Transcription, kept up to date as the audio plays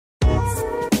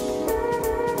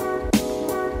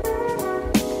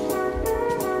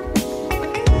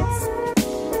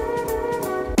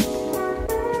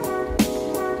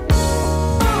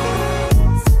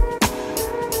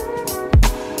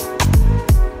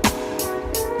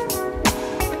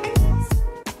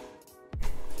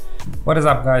What is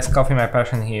up guys, Coffee My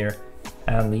Passion here,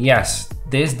 and yes,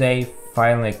 this day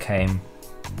finally came.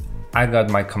 I got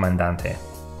my Comandante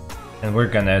and we're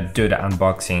gonna do the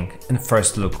unboxing and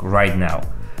first look right now.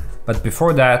 But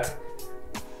before that,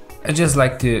 I'd just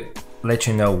like to let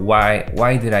you know why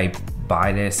did I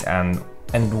buy this and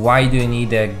why do you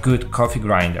need a good coffee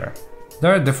grinder.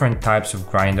 There are different types of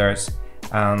grinders.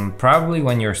 Probably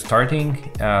when you're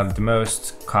starting, the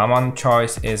most common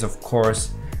choice is of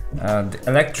course the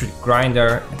electric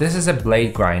grinder. This is a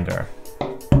blade grinder.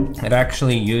 It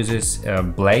actually uses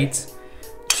blades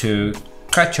to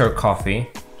cut your coffee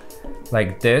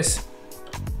like this,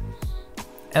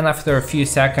 and after a few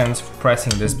seconds of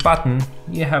pressing this button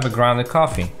you have a grounded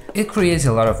coffee. It creates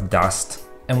a lot of dust,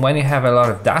 and when you have a lot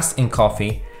of dust in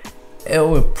coffee it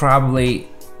will probably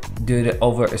do the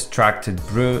over extracted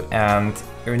brew and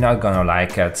you're not gonna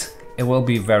like it. It will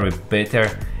be very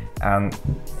bitter and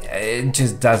it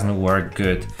just doesn't work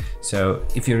good. So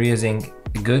if you're using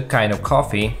a good kind of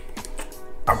coffee,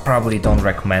 I probably don't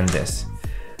recommend this.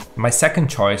 My second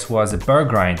choice was a burr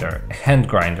grinder, a hand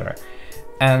grinder,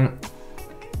 and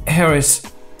here is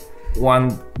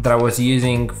one that I was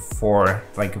using for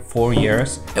like 4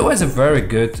 years. It was a very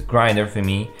good grinder for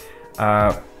me,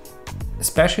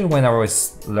 especially when I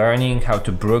was learning how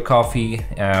to brew coffee,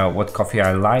 what coffee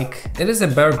I like. It is a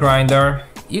burr grinder.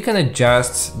 You can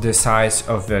adjust the size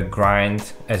of the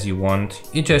grind as you want.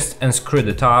 You just unscrew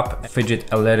the top, fidget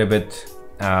a little bit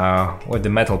with the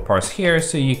metal parts here,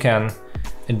 so you can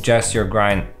adjust your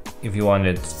grind if you want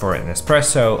it for an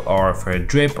espresso or for a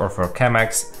drip or for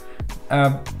Chemex.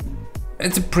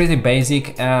 It's pretty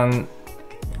basic and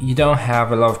you don't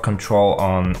have a lot of control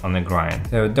on the grind.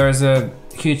 So there's a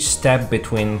huge step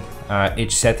between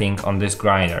each setting on this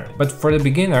grinder. But for the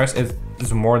beginners,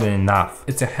 it's more than enough.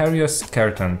 It's a Helios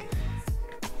Curtain.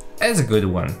 It's a good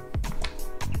one.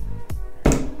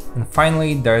 And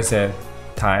finally, there's a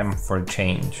time for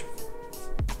change.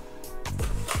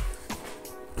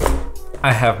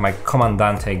 I have my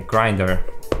Comandante grinder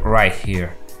right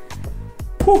here.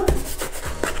 Whew.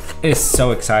 It's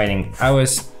so exciting.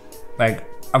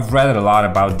 I've read a lot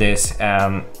about this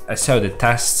and I saw the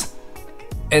tests.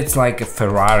 It's like a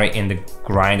Ferrari in the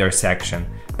grinder section.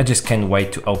 I just can't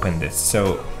wait to open this,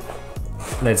 so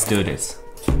let's do this.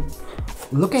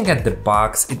 Looking at the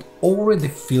box, it already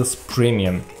feels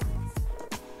premium.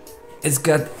 It's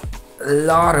got a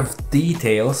lot of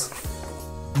details.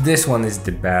 This one is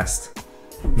the best.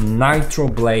 Nitro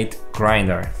blade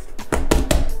grinder.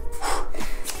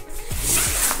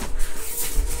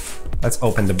 Let's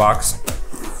open the box.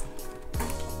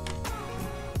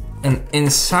 And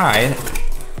inside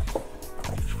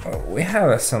we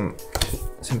have some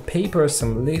paper,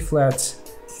 some leaflets,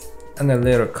 and a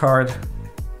little card.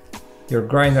 Your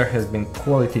grinder has been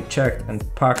quality checked and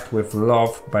packed with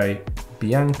love by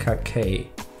MK3.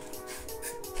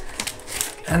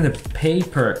 And the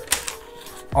paper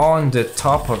on the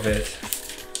top of it.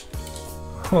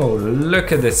 Oh,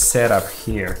 look at the setup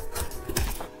here.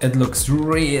 It looks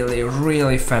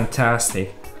really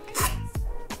fantastic.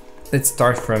 Let's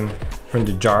start from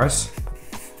the jars.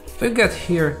 We got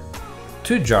here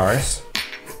 2 jars,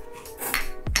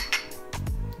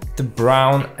 the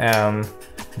brown and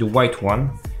the white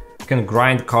one. You can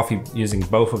grind coffee using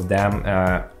both of them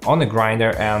on the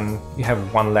grinder, and you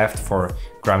have one left for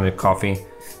grounded coffee.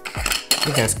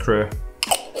 You can screw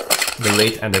the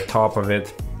lid and the top of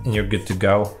it and you're good to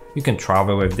go. You can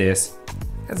travel with this.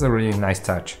 That's a really nice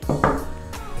touch.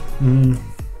 Then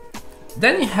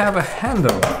you have a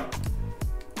handle.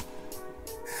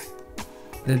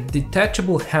 The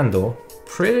detachable handle,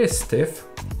 pretty stiff,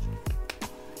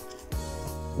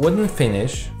 wooden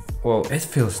finish. Well, it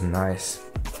feels nice.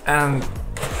 And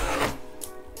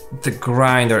the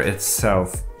grinder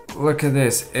itself, look at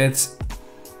this. It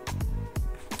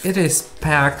is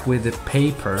packed with the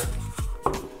paper.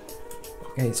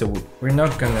 Okay, so we're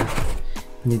not gonna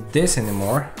need this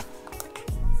anymore.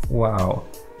 Wow,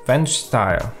 bench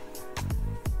style.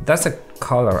 That's a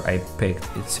color I picked.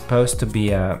 It's supposed to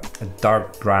be a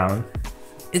dark brown.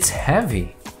 It's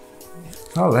heavy.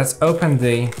 Oh, let's open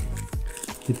the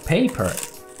paper.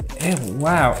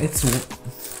 Wow, it's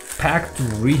packed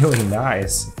really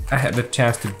nice. I had the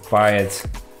chance to buy it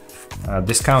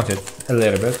discounted a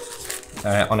little bit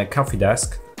on a coffee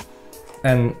desk.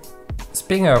 And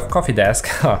speaking of coffee desk,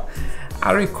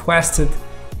 I requested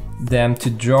them to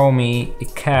draw me a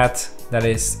cat that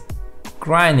is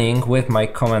grinding with my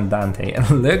Comandante,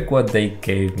 and look what they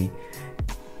gave me.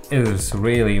 It was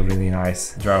really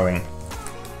nice drawing.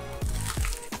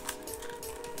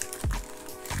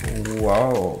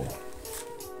 Whoa.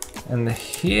 And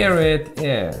here it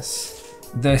is.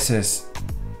 This is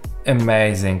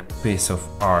amazing piece of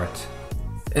art.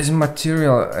 Its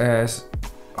material is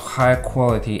high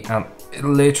quality and it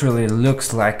literally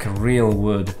looks like real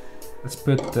wood. Let's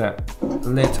put the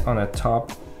lid on the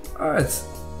top. Oh, it's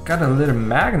got a little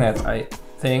magnet, I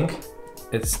think.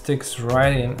 It sticks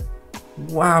right in.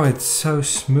 Wow, it's so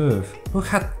smooth.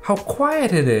 Look at how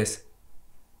quiet it is.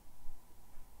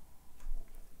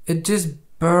 It just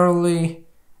barely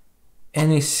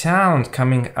any sound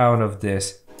coming out of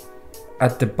this.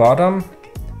 At the bottom,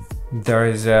 there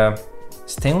is a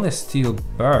stainless steel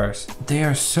burrs. They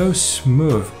are so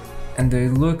smooth and they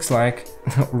looks like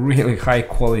really high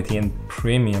quality and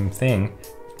premium thing.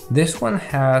 This one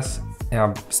has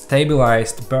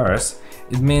stabilized burrs.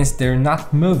 It means they're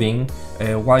not moving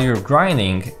while you're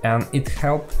grinding, and it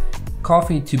helps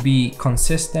coffee to be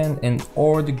consistent and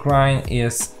all the grind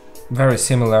is very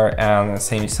similar and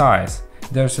same size.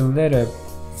 There's a little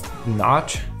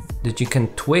notch that you can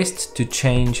twist to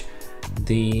change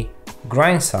the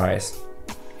grind size.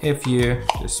 If you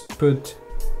just put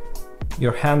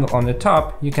your handle on the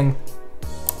top, you can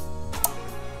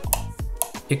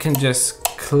just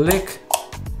click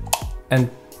and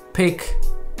pick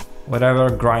whatever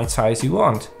grind size you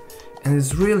want, and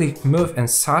it's really smooth and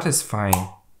satisfying.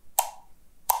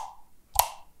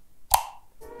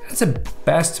 That's the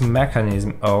best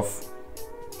mechanism of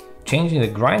changing the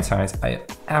grind size I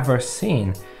ever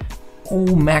seen.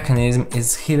 All mechanism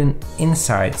is hidden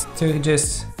inside, so you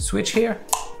just switch here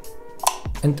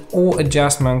and all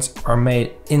adjustments are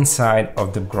made inside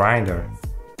of the grinder.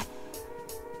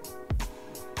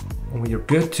 You're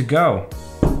good to go.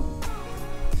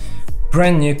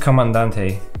 Brand new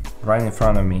Comandante right in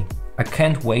front of me. I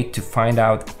can't wait to find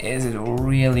out, is it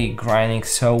really grinding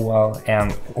so well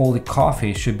and all the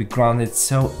coffee should be grounded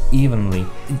so evenly.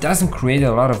 It doesn't create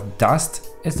a lot of dust,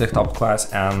 it's the top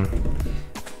class and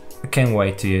I can't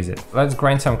wait to use it. Let's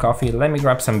grind some coffee, let me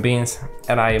grab some beans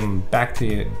and I'm back to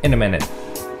you in a minute.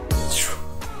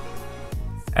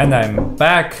 And I'm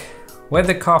back with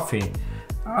the coffee.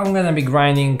 I'm gonna be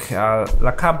grinding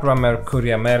La Cabra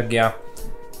Mercuria Mergia.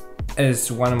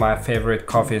 Is one of my favorite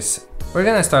coffees. We're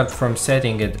gonna start from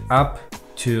setting it up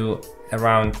to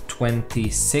around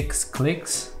 26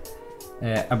 clicks.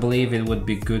 I believe it would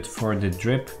be good for the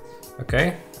drip.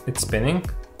 Okay, it's spinning.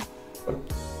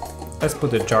 Let's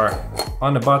put the jar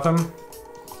on the bottom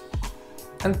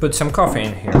and put some coffee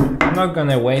in here. I'm not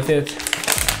gonna weight it,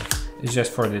 it's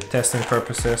just for the testing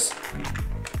purposes.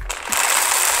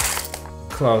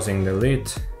 Closing the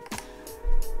lid.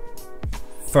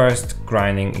 First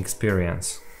grinding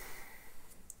experience.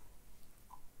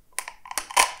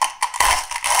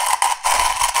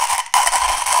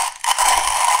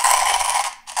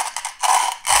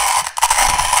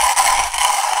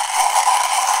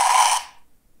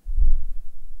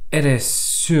 It is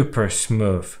super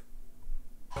smooth.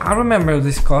 I remember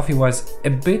this coffee was a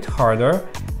bit harder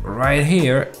right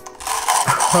here.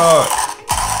 Oh,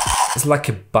 it's like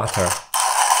a butter.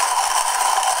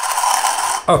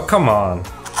 Oh, come on.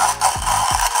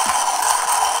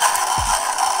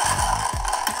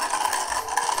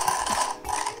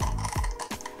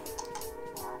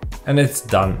 And it's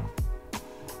done.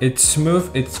 It's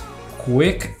smooth, it's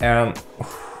quick, and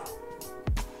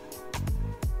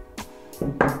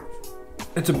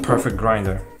it's a perfect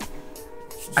grinder.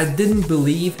 I didn't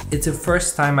believe it's the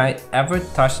first time I ever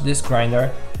touched this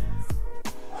grinder,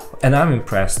 and I'm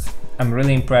impressed. I'm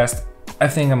really impressed. I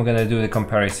think I'm gonna do the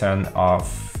comparison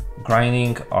of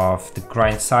grinding, of the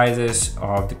grind sizes,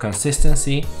 of the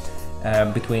consistency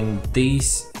between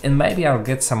these, and maybe I'll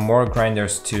get some more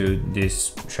grinders to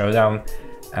this showdown.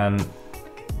 And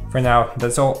for now,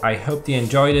 that's all. I hope you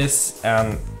enjoy this,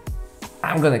 and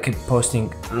I'm gonna keep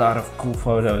posting a lot of cool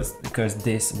photos because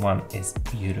this one is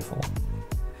beautiful.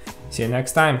 See you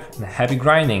next time, and happy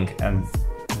grinding and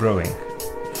brewing.